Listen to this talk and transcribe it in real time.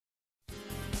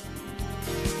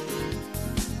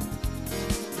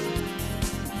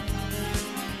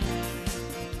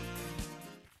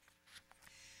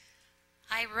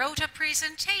I wrote a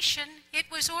presentation. It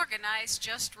was organized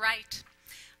just right.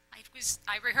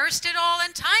 I rehearsed it all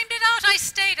and timed it out. I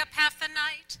stayed up half the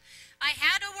night. I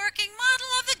had a working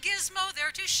model of the gizmo there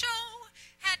to show.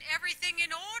 Had everything in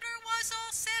order, was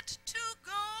all set to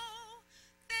go.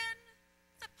 Then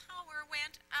the power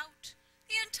went out.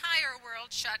 The entire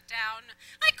world shut down.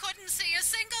 I couldn't see a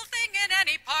single thing in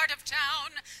any part of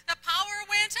town. The power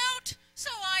went out,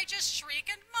 so I just shriek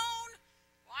and moan.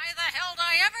 Why the hell did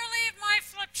I ever leave my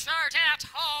flip chart at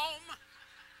home?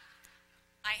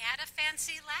 I had a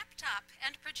fancy laptop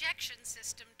and projection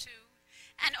system too.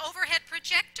 An overhead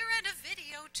projector and a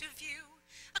video to view.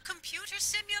 A computer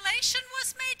simulation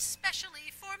was made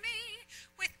specially for me,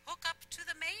 with hookup to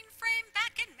the mainframe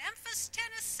back in Memphis,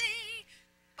 Tennessee.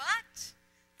 But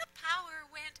the power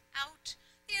went out.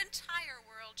 The entire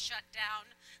world shut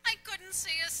down. I couldn't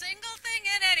see a single thing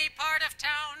in any part of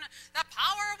town. The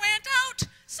power went out,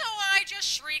 so I just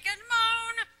shriek and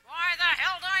moan. Why the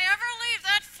hell did I ever leave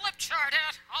that flip chart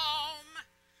at home?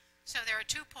 So there are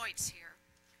 2 points here.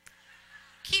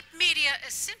 Keep media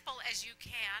as simple as you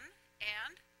can,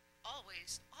 and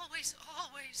always, always,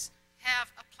 always have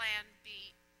a plan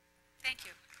B. Thank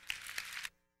you.